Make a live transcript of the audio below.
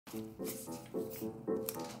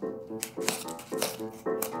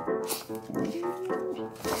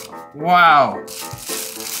Wow.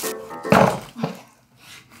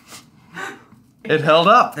 It held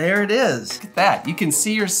up, there it is. Look at that, you can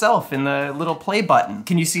see yourself in the little play button.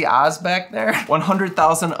 Can you see Oz back there?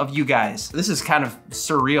 100,000 of you guys. This is kind of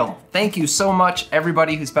surreal. Thank you so much,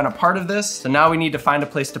 everybody who's been a part of this. So now we need to find a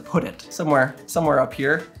place to put it. Somewhere up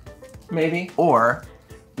here, maybe. Or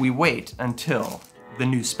we wait until the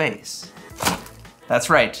new space. That's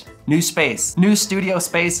right, new space, new studio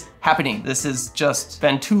space happening. This has just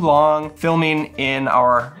been too long filming in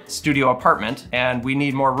our studio apartment and we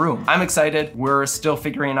need more room. I'm excited, we're still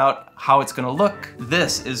figuring out how it's gonna look.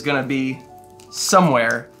 This is gonna be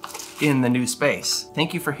somewhere in the new space.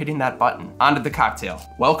 Thank you for hitting that button. On to the cocktail.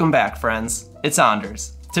 Welcome back, friends. It's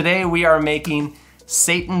Anders. Today we are making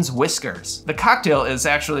Satan's Whiskers. The cocktail is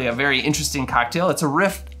actually a very interesting cocktail. It's a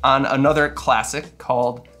riff on another classic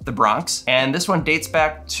called the Bronx. And this one dates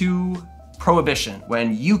back to Prohibition,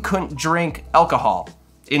 when you couldn't drink alcohol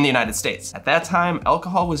in the United States. At that time,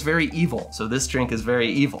 alcohol was very evil. So this drink is very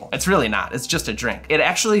evil. It's really not, it's just a drink.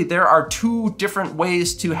 There are two different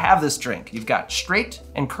ways to have this drink. You've got straight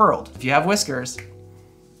and curled. If you have whiskers,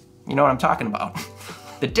 you know what I'm talking about.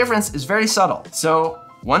 The difference is very subtle. So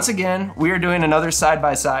once again, we are doing another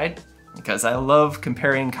side-by-side because I love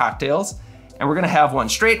comparing cocktails. And we're gonna have one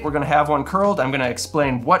straight, we're gonna have one curled. I'm gonna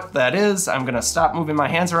explain what that is. I'm gonna stop moving my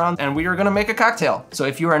hands around and we are gonna make a cocktail. So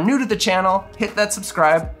if you are new to the channel, hit that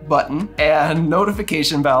subscribe button and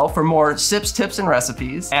notification bell for more sips, tips, and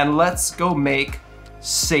recipes. And let's go make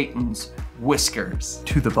Satan's Whiskers.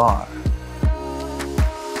 To the bar.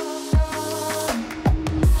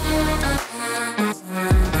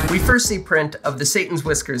 We first see print of the Satan's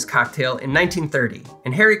Whiskers cocktail in 1930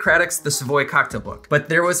 in Harry Craddock's The Savoy Cocktail Book. But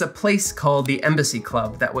there was a place called the Embassy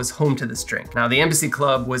Club that was home to this drink. Now, the Embassy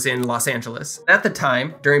Club was in Los Angeles. At the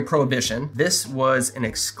time, during Prohibition, this was an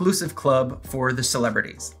exclusive club for the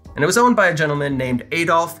celebrities. And it was owned by a gentleman named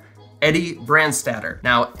Adolf Eddie Brandstatter.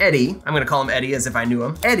 Now, Eddie, I'm gonna call him Eddie as if I knew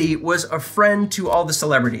him. Eddie was a friend to all the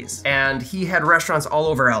celebrities, and he had restaurants all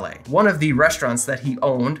over LA. One of the restaurants that he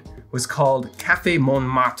owned was called Café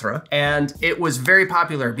Montmartre, and it was very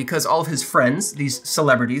popular because all of his friends, these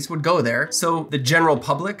celebrities, would go there. So the general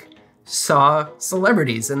public saw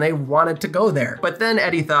celebrities and they wanted to go there. But then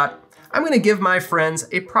Eddie thought, I'm gonna give my friends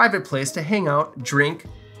a private place to hang out, drink,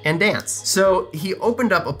 and dance. So he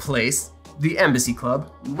opened up a place, the Embassy Club,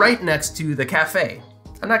 right next to the cafe.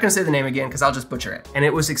 I'm not gonna say the name again because I'll just butcher it. And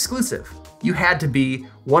it was exclusive. You had to be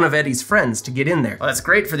one of Eddie's friends to get in there. Well, that's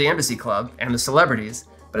great for the Embassy Club and the celebrities,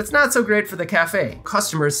 but it's not so great for the cafe.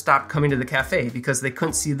 Customers stopped coming to the cafe because they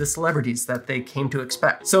couldn't see the celebrities that they came to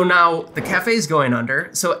expect. So now the cafe's going under,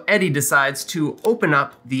 so Eddie decides to open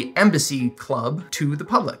up the Embassy Club to the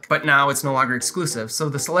public. But now it's no longer exclusive, so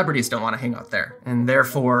the celebrities don't want to hang out there, and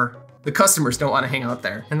therefore the customers don't want to hang out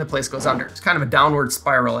there, and the place goes under. It's kind of a downward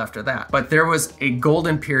spiral after that. But there was a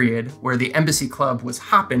golden period where the Embassy Club was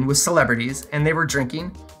hopping with celebrities and they were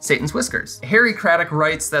drinking Satan's Whiskers. Harry Craddock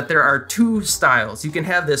writes that there are two styles. You can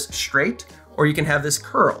have this straight or you can have this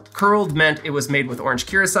curled. Curled meant it was made with orange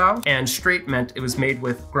Curaçao, and straight meant it was made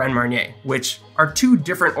with Grand Marnier, which are two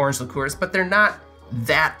different orange liqueurs, but they're not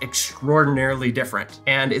that extraordinarily different.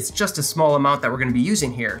 And it's just a small amount that we're gonna be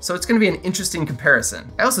using here. So it's gonna be an interesting comparison.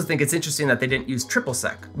 I also think it's interesting that they didn't use triple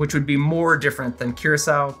sec, which would be more different than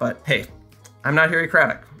Curaçao, but hey, I'm not Harry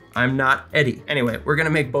Craddock. I'm not Eddie. Anyway, we're gonna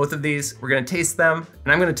make both of these, we're gonna taste them,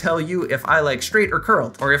 and I'm gonna tell you if I like straight or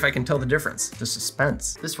curled, or if I can tell the difference. The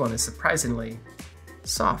suspense. This one is surprisingly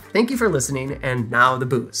soft. Thank you for listening, and now the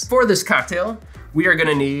booze. For this cocktail, we are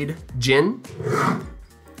gonna need gin,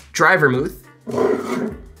 dry vermouth,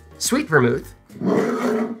 sweet vermouth,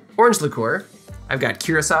 orange liqueur, I've got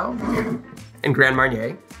Curaçao and Grand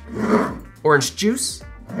Marnier, orange juice,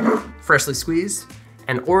 freshly squeezed,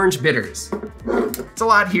 and orange bitters. It's a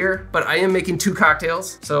lot here, but I am making two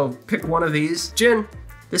cocktails, so pick one of these. Gin,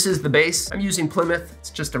 this is the base. I'm using Plymouth.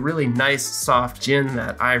 It's just a really nice, soft gin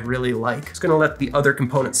that I really like. It's gonna let the other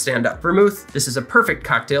components stand up. Vermouth, this is a perfect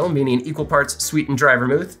cocktail, meaning equal parts sweet and dry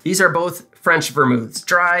vermouth. These are both French vermouths.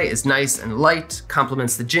 Dry is nice and light,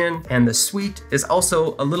 complements the gin, and the sweet is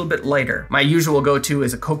also a little bit lighter. My usual go-to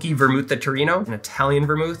is a Cocchi Vermouth da Torino, an Italian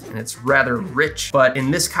vermouth, and it's rather rich, but in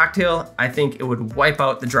this cocktail, I think it would wipe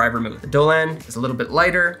out the dry vermouth. The Dolin is a little bit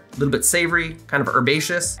lighter, a little bit savory, kind of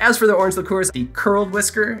herbaceous. As for the orange liqueurs, the curled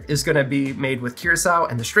whisker is gonna be made with Curaçao,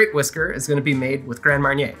 and the straight whisker is gonna be made with Grand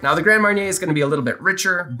Marnier. Now the Grand Marnier is gonna be a little bit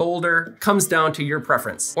richer, bolder, comes down to your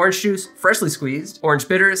preference. Orange juice, freshly squeezed. Orange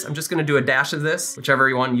bitters, I'm just gonna do a dash of this,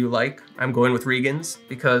 whichever one you like. I'm going with Regan's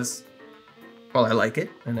because Well, I like it,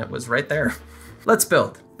 and it was right there. Let's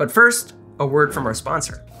build. But first, a word from our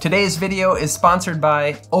sponsor. Today's video is sponsored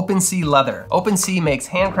by OpenSea Leather. OpenSea makes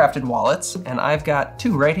handcrafted wallets, and I've got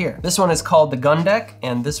two right here. This one is called the Gun Deck,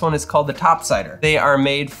 and this one is called the Topsider. They are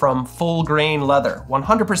made from full grain leather,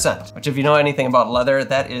 100%, which if you know anything about leather,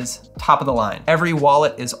 that is top of the line. Every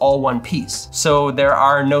wallet is all one piece, so there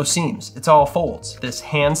are no seams. It's all folds. This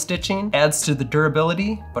hand stitching adds to the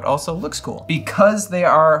durability, but also looks cool. Because they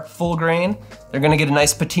are full grain, they're gonna get a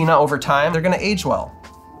nice patina over time. They're gonna age well.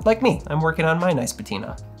 Like me, I'm working on my nice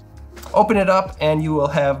patina. Open it up and you will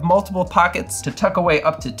have multiple pockets to tuck away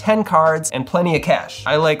up to 10 cards and plenty of cash.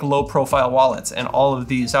 I like low profile wallets and all of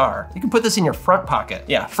these are. You can put this in your front pocket.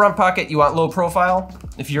 Yeah, front pocket, you want low profile.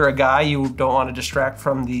 If you're a guy, you don't want to distract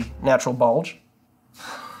from the natural bulge.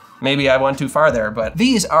 Maybe I went too far there, but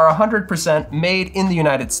these are 100% made in the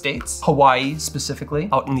United States, Hawaii specifically,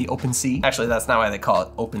 out in the open sea. Actually, that's not why they call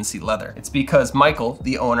it OpenSea Leather. It's because Michael,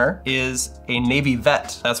 the owner, is a Navy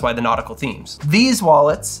vet. That's why the nautical themes. These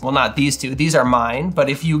wallets, well, not these two, these are mine,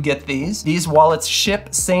 but if you get these wallets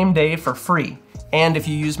ship same day for free. And if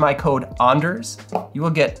you use my code ANDERS, you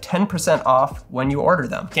will get 10% off when you order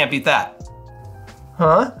them. Can't beat that.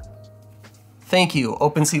 Huh? Thank you,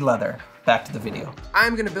 OpenSea Leather. Back to the video.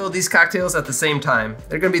 I'm gonna build these cocktails at the same time.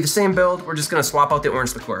 They're gonna be the same build, we're just gonna swap out the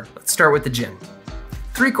orange liqueur. Let's start with the gin.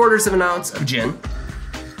 3/4 of an ounce of gin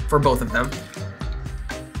for both of them.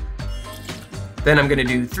 Then I'm gonna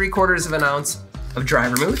do 3/4 of an ounce of dry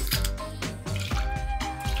vermouth,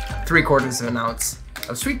 3/4 of an ounce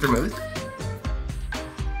of sweet vermouth.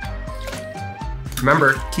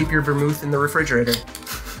 Remember, keep your vermouth in the refrigerator.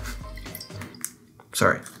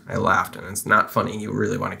 Sorry, I laughed and it's not funny. You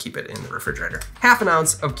really want to keep it in the refrigerator. 1/2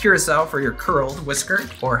 ounce of Curaçao for your curled whisker,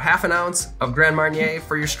 or 1/2 ounce of Grand Marnier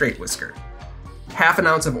for your straight whisker. 1/2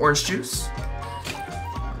 ounce of orange juice,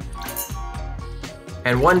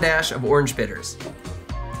 and 1 dash of orange bitters.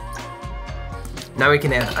 Now we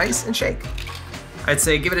can add ice and shake. I'd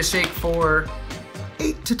say give it a shake for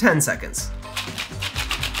 8 to 10 seconds.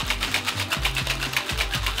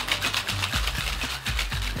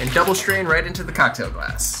 And double strain right into the cocktail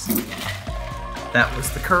glass. That was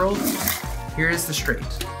the curled. Here is the straight.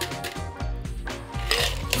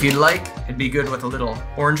 If you'd like, it'd be good with a little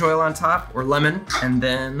orange oil on top or lemon. And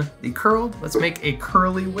then the curled, let's make a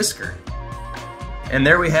curly whisker. And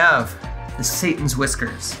there we have the Satan's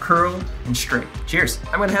Whiskers, curled and straight. Cheers.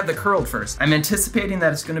 I'm gonna have the curled first. I'm anticipating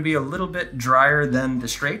that it's gonna be a little bit drier than the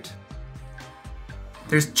straight.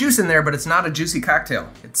 There's juice in there, but it's not a juicy cocktail.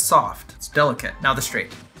 It's soft, it's delicate. Now the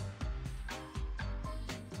straight.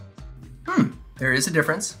 There is a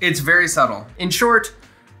difference. It's very subtle. In short,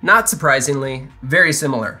 not surprisingly, very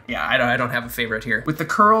similar. Yeah, I don't have a favorite here. With the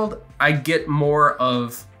curled, I get more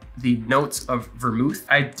of the notes of vermouth.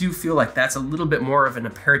 I do feel like that's a little bit more of an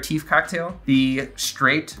aperitif cocktail. The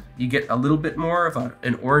straight, you get a little bit more of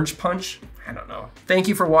an orange punch. I don't know. Thank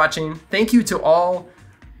you for watching. Thank you to all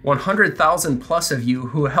 100,000 plus of you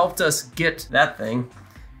who helped us get that thing.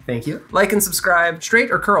 Thank you. Like and subscribe. Straight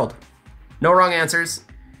or curled? No wrong answers.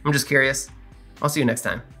 I'm just curious. I'll see you next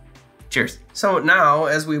time. Cheers. So now,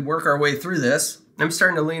 as we work our way through this, I'm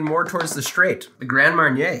starting to lean more towards the straight. The Grand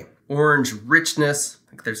Marnier. Orange richness,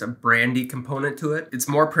 like there's a brandy component to it. It's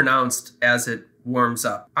more pronounced as it warms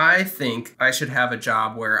up. I think I should have a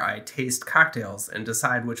job where I taste cocktails and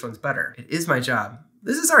decide which one's better. It is my job.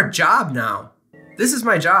 This is our job now. This is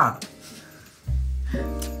my job.